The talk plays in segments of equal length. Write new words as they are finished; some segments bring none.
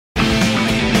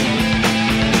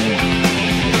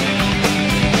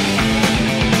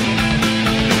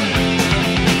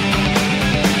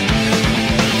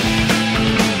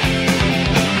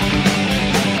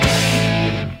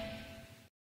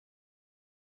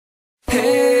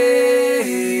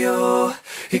Hey, yo,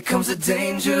 here comes the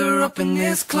danger up in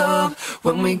this club.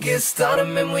 When we get started,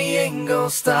 man, we ain't gon'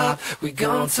 stop. We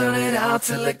gon' turn it out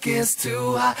till it gets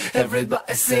too hot.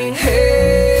 Everybody sing,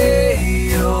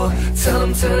 hey, yo. Tell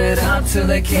them turn it out till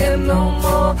they can't no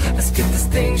more. Let's get this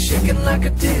thing shaking like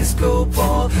a disco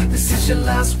ball. This is your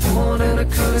last one and a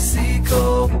courtesy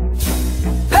call.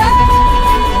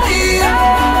 Hey, yo,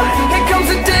 here comes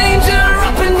the danger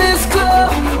up in this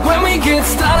club. When we get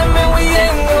started, man, we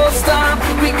ain't gon' stop.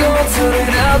 We gon' turn it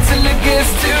out till it gets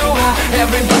too hot.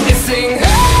 Everybody sing,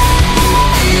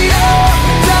 hey, yo.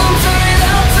 Tell them turn it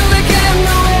out till they can't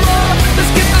no more.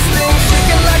 Let's get this thing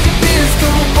shaking like a disco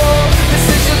ball. This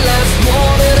is your last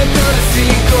one and a courtesy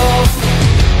call.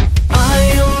 I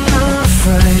am not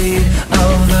afraid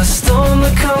of the storm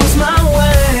that comes my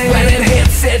way. When it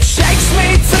hits, it shakes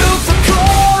me to the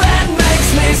core and makes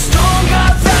me stronger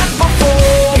than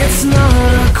before. It's not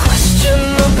a question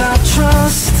about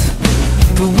trust,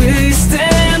 but we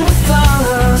stand with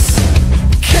us.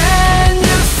 Can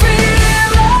you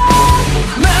feel it?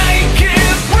 Make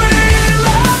it real.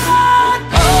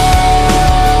 Oh,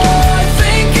 I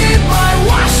think it might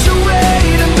wash away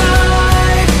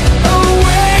tonight.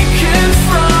 Awaken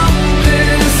from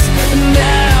this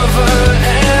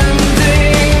never-ending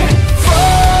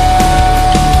void.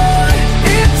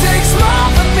 It takes more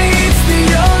than meets the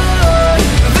eye.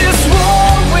 This war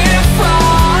we're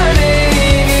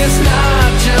fighting is not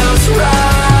just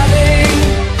riding.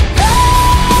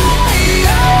 Hey,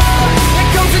 yo, here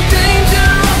comes the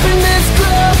danger up in this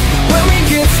club. When we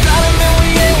get started, man, we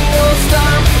ain't gon'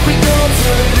 stop. We gon'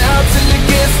 turn it out till it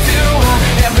gets too hot.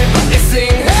 Everybody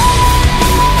sing, hey,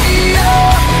 yo.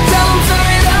 Tell them turn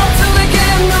it out till they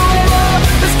can't no more.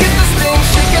 Let's get this thing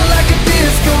shaking like a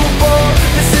disco ball.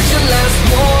 This is your last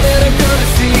one and a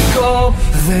courtesy call.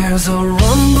 There's a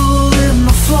rumble in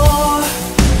the floor,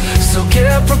 so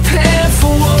get prepared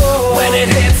for war. When it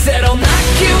hits, it'll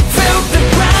knock you to the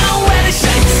ground. When it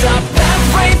shakes up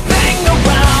everything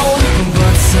around.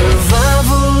 But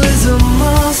survival is a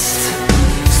must,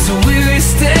 so we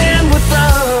stand with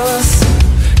us.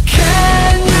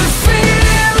 Can you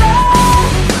feel it?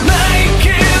 Make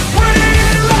it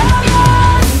real.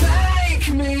 Make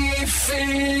me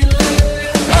feel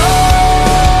it. Oh,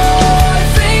 I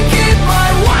think it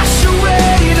might wash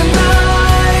away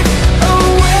tonight.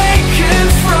 Awaken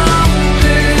from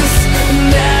this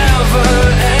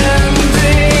never-ending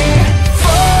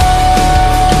void.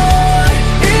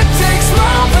 It takes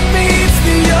more than meets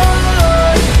the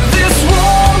eye. This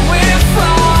war we're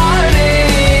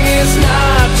fighting is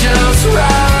not just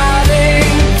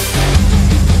riding.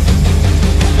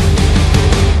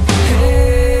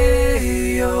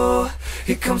 Hey, yo,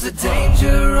 here comes the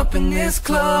danger up in this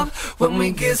club. When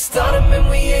we get started, man,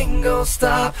 we ain't gon'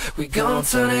 stop. We gon'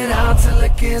 turn it out till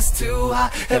it gets too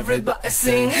hot. Everybody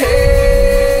sing,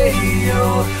 hey,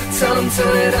 yo. Tell them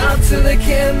turn it out till they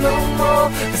can't no more.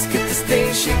 Let's get this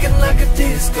thing shaking like a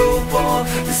disco ball.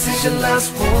 This is your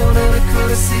last one and a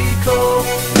courtesy call.